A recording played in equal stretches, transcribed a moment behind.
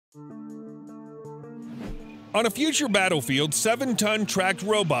On a future battlefield, 7-ton tracked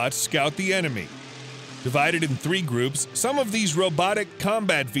robots scout the enemy. Divided in 3 groups, some of these Robotic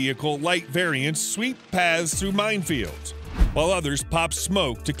Combat Vehicle light variants sweep paths through minefields, while others pop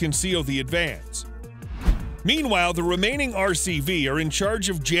smoke to conceal the advance. Meanwhile, the remaining RCV are in charge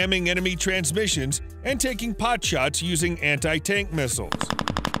of jamming enemy transmissions and taking potshots using anti-tank missiles.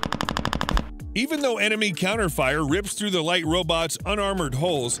 Even though enemy counterfire rips through the light robots' unarmored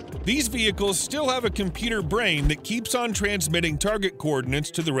hulls, these vehicles still have a computer brain that keeps on transmitting target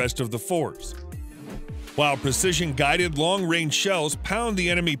coordinates to the rest of the force. While precision-guided long-range shells pound the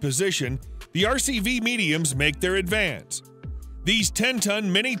enemy position, the RCV mediums make their advance. These 10-ton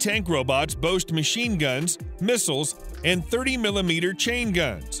mini-tank robots boast machine guns, missiles, and 30mm chain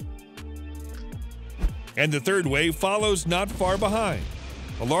guns. And the third wave follows not far behind.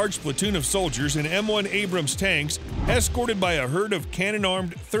 A large platoon of soldiers in M1 Abrams tanks escorted by a herd of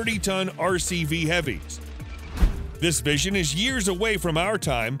cannon-armed 30-ton RCV heavies. This vision is years away from our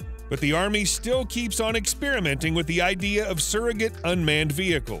time, but the Army still keeps on experimenting with the idea of surrogate unmanned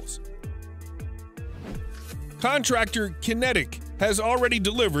vehicles. Contractor Kinetic has already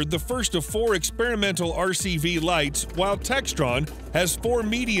delivered the first of 4 experimental RCV lights, while Textron has 4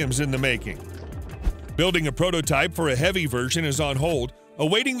 mediums in the making. Building a prototype for a heavy version is on hold,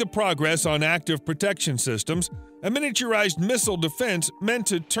 awaiting the progress on active protection systems, a miniaturized missile defense meant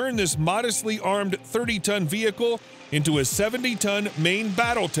to turn this modestly armed 30-ton vehicle into a 70-ton main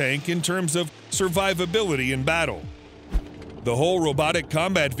battle tank in terms of survivability in battle. The whole Robotic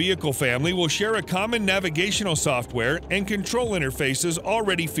Combat Vehicle family will share a common navigational software and control interfaces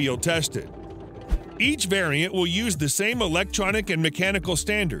already field tested. Each variant will use the same electronic and mechanical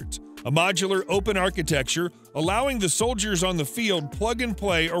standards, a modular open architecture allowing the soldiers on the field plug and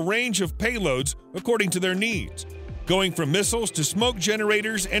play a range of payloads according to their needs, going from missiles to smoke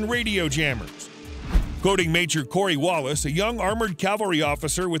generators and radio jammers. Quoting Major Corey Wallace, a young armored cavalry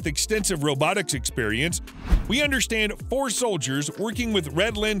officer with extensive robotics experience, "We understand 4 soldiers working with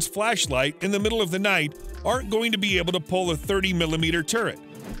red lens flashlight in the middle of the night aren't going to be able to pull a 30mm turret.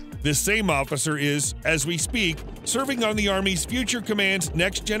 This same officer is, as we speak, serving on the Army's Future Command's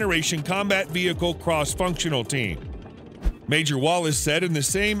Next Generation Combat Vehicle Cross-Functional Team." Major Wallace said in the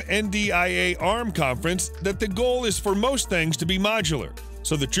same NDIA ARM conference that the goal is for most things to be modular,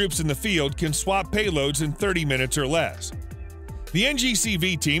 so the troops in the field can swap payloads in 30 minutes or less. The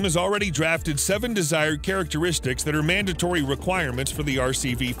NGCV team has already drafted 7 desired characteristics that are mandatory requirements for the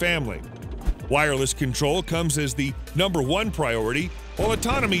RCV family. Wireless control comes as the #1 priority, while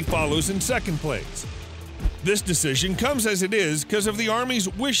autonomy follows in second place. This decision comes as it is because of the Army's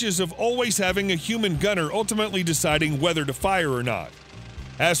wishes of always having a human gunner ultimately deciding whether to fire or not.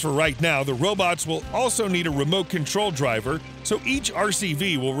 As for right now, the robots will also need a remote control driver, so each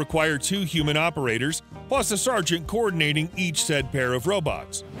RCV will require 2 human operators, plus a sergeant coordinating each said pair of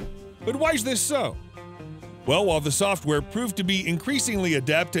robots. But why is this so? Well, while the software proved to be increasingly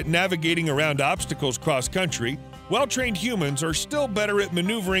adept at navigating around obstacles cross-country, well-trained humans are still better at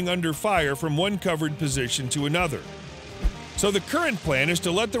maneuvering under fire from one covered position to another. So the current plan is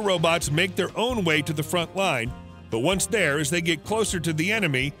to let the robots make their own way to the front line, but once there, as they get closer to the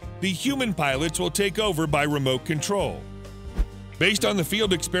enemy, the human pilots will take over by remote control. Based on the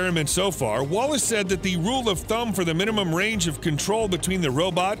field experiments so far, Wallace said that the rule of thumb for the minimum range of control between the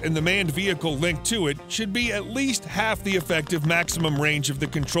robot and the manned vehicle linked to it should be at least half the effective maximum range of the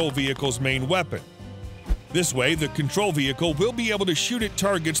control vehicle's main weapon. This way, the control vehicle will be able to shoot at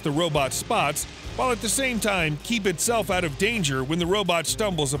targets the robot spots, while at the same time keep itself out of danger when the robot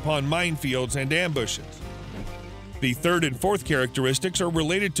stumbles upon minefields and ambushes. The third and fourth characteristics are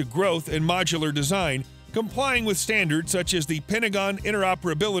related to growth and modular design, complying with standards such as the Pentagon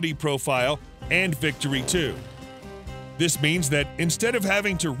Interoperability Profile and Victory 2. This means that instead of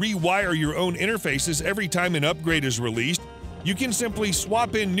having to rewire your own interfaces every time an upgrade is released, you can simply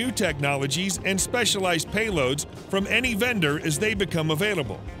swap in new technologies and specialized payloads from any vendor as they become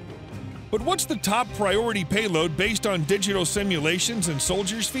available. But what's the top priority payload based on digital simulations and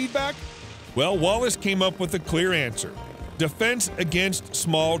soldiers' feedback? Well, Wallace came up with a clear answer: defense against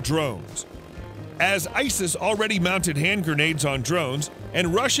small drones. As ISIS already mounted hand grenades on drones,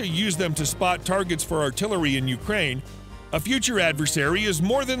 and Russia used them to spot targets for artillery in Ukraine, a future adversary is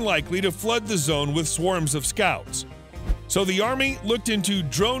more than likely to flood the zone with swarms of scouts. So the Army looked into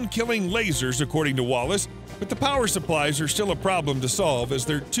drone-killing lasers, according to Wallace, but the power supplies are still a problem to solve as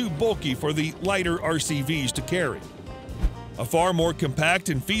they're too bulky for the lighter RCVs to carry. A far more compact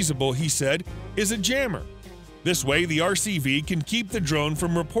and feasible, he said, is a jammer. This way, the RCV can keep the drone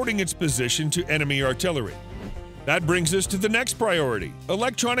from reporting its position to enemy artillery. That brings us to the next priority: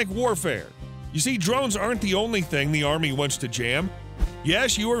 electronic warfare. You see, drones aren't the only thing the Army wants to jam.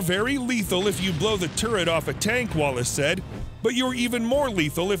 Yes, you are very lethal if you blow the turret off a tank, Wallace said, but you're even more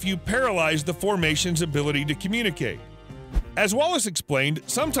lethal if you paralyze the formation's ability to communicate. As Wallace explained,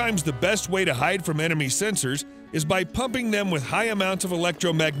 sometimes the best way to hide from enemy sensors is by pumping them with high amounts of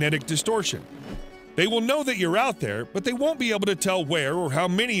electromagnetic distortion. They will know that you're out there, but they won't be able to tell where or how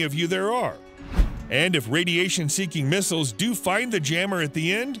many of you there are. And if radiation-seeking missiles do find the jammer at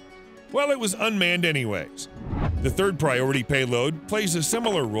the end, well, it was unmanned anyways. The third priority payload plays a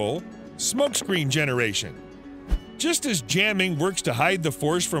similar role: smokescreen generation. Just as jamming works to hide the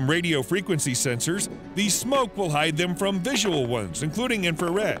force from radio frequency sensors, the smoke will hide them from visual ones, including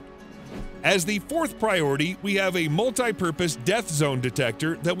infrared. As the fourth priority, we have a multi-purpose death zone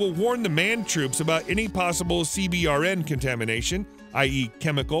detector that will warn the manned troops about any possible CBRN contamination, i.e.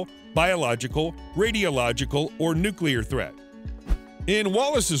 chemical, biological, radiological, or nuclear threat. In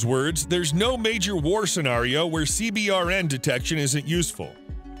Wallace's words, there's no major war scenario where CBRN detection isn't useful.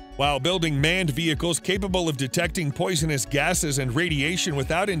 While building manned vehicles capable of detecting poisonous gases and radiation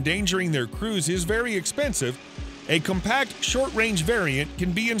without endangering their crews is very expensive, a compact short-range variant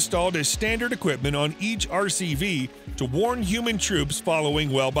can be installed as standard equipment on each RCV to warn human troops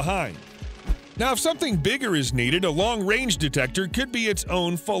following well behind. Now, if something bigger is needed, a long-range detector could be its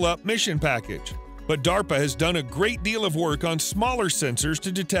own full-up mission package. But DARPA has done a great deal of work on smaller sensors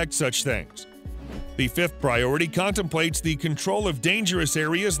to detect such things. The fifth priority contemplates the control of dangerous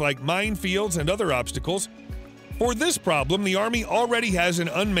areas like minefields and other obstacles. For this problem, the Army already has an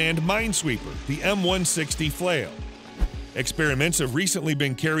unmanned minesweeper, the M160 Flail. Experiments have recently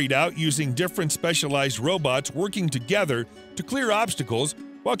been carried out using different specialized robots working together to clear obstacles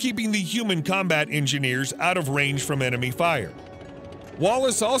while keeping the human combat engineers out of range from enemy fire.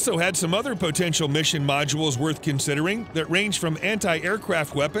 Wallace also had some other potential mission modules worth considering that range from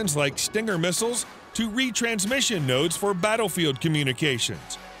anti-aircraft weapons like Stinger missiles to retransmission nodes for battlefield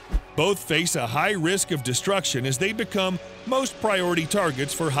communications. Both face a high risk of destruction as they become most priority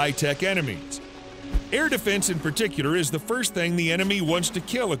targets for high-tech enemies. Air defense in particular is the first thing the enemy wants to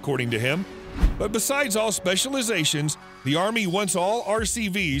kill, according to him. But besides all specializations, the Army wants all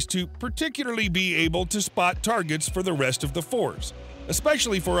RCVs to particularly be able to spot targets for the rest of the force,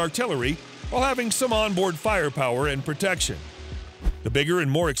 especially for artillery, while having some onboard firepower and protection. The bigger and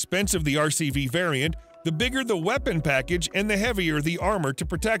more expensive the RCV variant, the bigger the weapon package and the heavier the armor to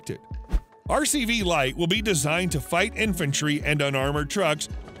protect it. RCV Light will be designed to fight infantry and unarmored trucks,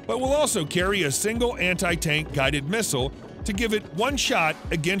 but will also carry a single anti-tank guided missile to give it one shot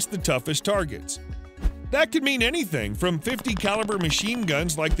against the toughest targets. That could mean anything from 50 caliber machine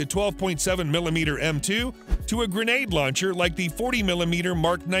guns like the 12.7mm M2 to a grenade launcher like the 40mm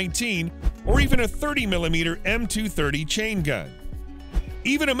Mark 19 or even a 30mm M230 chain gun.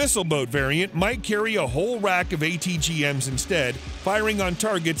 Even a missile boat variant might carry a whole rack of ATGMs instead, firing on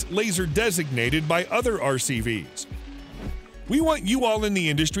targets laser designated by other RCVs. We want you all in the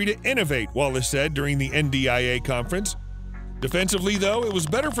industry to innovate, Wallace said during the NDIA conference. Defensively, though, it was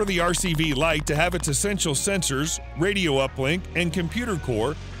better for the RCV Light to have its essential sensors, radio uplink, and computer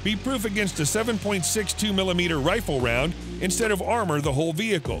core be proof against a 7.62mm rifle round instead of armor the whole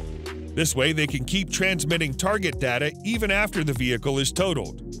vehicle. This way, they can keep transmitting target data even after the vehicle is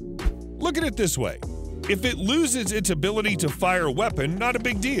totaled. Look at it this way. If it loses its ability to fire a weapon, not a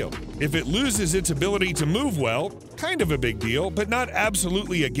big deal. If it loses its ability to move well, kind of a big deal, but not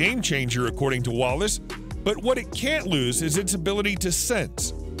absolutely a game changer, according to Wallace. But what it can't lose is its ability to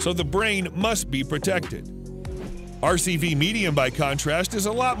sense, so the brain must be protected. RCV Medium, by contrast, is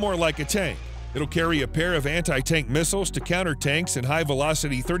a lot more like a tank. It'll carry a pair of anti-tank missiles to counter tanks and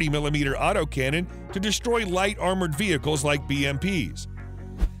high-velocity 30mm autocannon to destroy light armored vehicles like BMPs.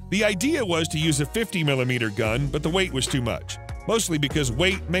 The idea was to use a 50mm gun, but the weight was too much, mostly because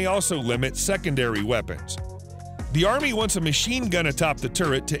weight may also limit secondary weapons. The Army wants a machine gun atop the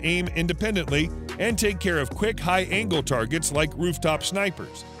turret to aim independently and take care of quick, high-angle targets like rooftop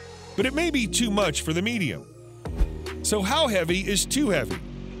snipers. But it may be too much for the medium. So how heavy is too heavy?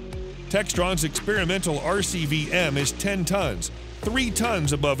 Textron's experimental RCV-M is 10 tons, 3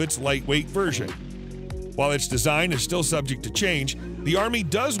 tons above its lightweight version. While its design is still subject to change, the Army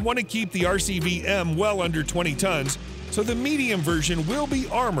does want to keep the RCV-M well under 20 tons, so the medium version will be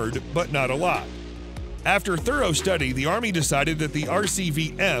armored, but not a lot. After thorough study, the Army decided that the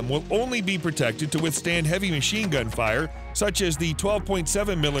RCV-M will only be protected to withstand heavy machine gun fire, such as the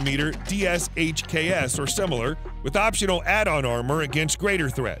 12.7mm DS-HKS or similar, with optional add-on armor against greater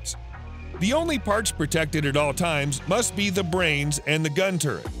threats. The only parts protected at all times must be the brains and the gun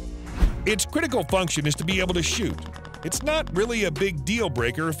turret. Its critical function is to be able to shoot. It's not really a big deal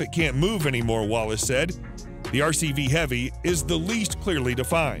breaker if it can't move anymore, Wallace said. The RCV Heavy is the least clearly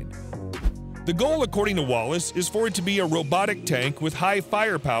defined. The goal, according to Wallace, is for it to be a robotic tank with high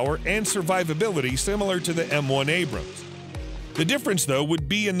firepower and survivability similar to the M1 Abrams. The difference, though, would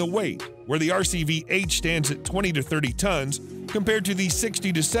be in the weight, where the RCV-H stands at 20 to 30 tons compared to the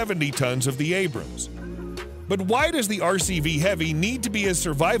 60 to 70 tons of the Abrams. But why does the RCV Heavy need to be as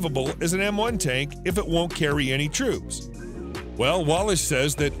survivable as an M1 tank if it won't carry any troops? Well, Wallace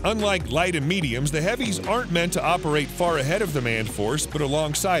says that unlike light and mediums, the Heavies aren't meant to operate far ahead of the manned force but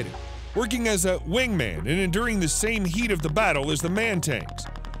alongside it, working as a wingman and enduring the same heat of the battle as the manned tanks.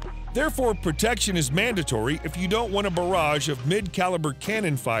 Therefore, protection is mandatory if you don't want a barrage of mid-caliber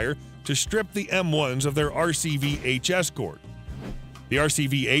cannon fire to strip the M1s of their RCV-H escort. The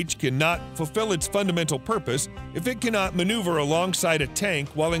RCV-H cannot fulfill its fundamental purpose if it cannot maneuver alongside a tank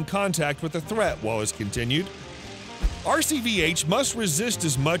while in contact with a threat, Wallace continued. RCV-H must resist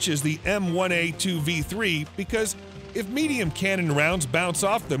as much as the M1A2V3 because if medium cannon rounds bounce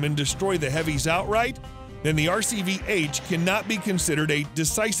off them and destroy the Heavies outright, then the RCV-H cannot be considered a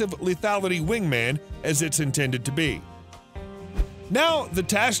decisive lethality wingman as it's intended to be. Now, the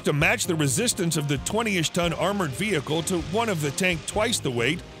task to match the resistance of the 20-ish ton armored vehicle to one of the tank twice the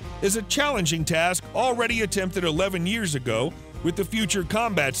weight is a challenging task already attempted 11 years ago with the Future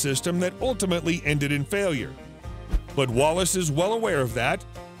Combat System that ultimately ended in failure. But Wallace is well aware of that.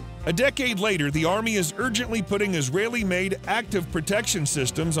 A decade later, the Army is urgently putting Israeli-made active protection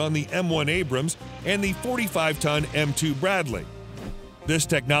systems on the M1 Abrams and the 45-ton M2 Bradley. This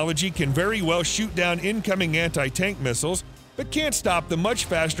technology can very well shoot down incoming anti-tank missiles, but can't stop the much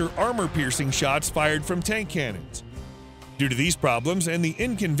faster armor-piercing shots fired from tank cannons. Due to these problems and the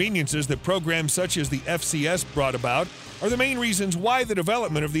inconveniences that programs such as the FCS brought about are the main reasons why the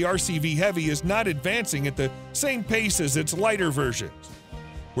development of the RCV Heavy is not advancing at the same pace as its lighter versions.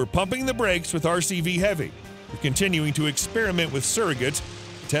 We're pumping the brakes with RCV Heavy. We're continuing to experiment with surrogates,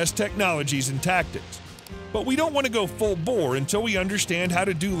 test technologies and tactics. But we don't want to go full bore until we understand how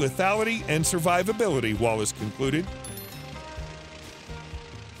to do lethality and survivability, Wallace concluded.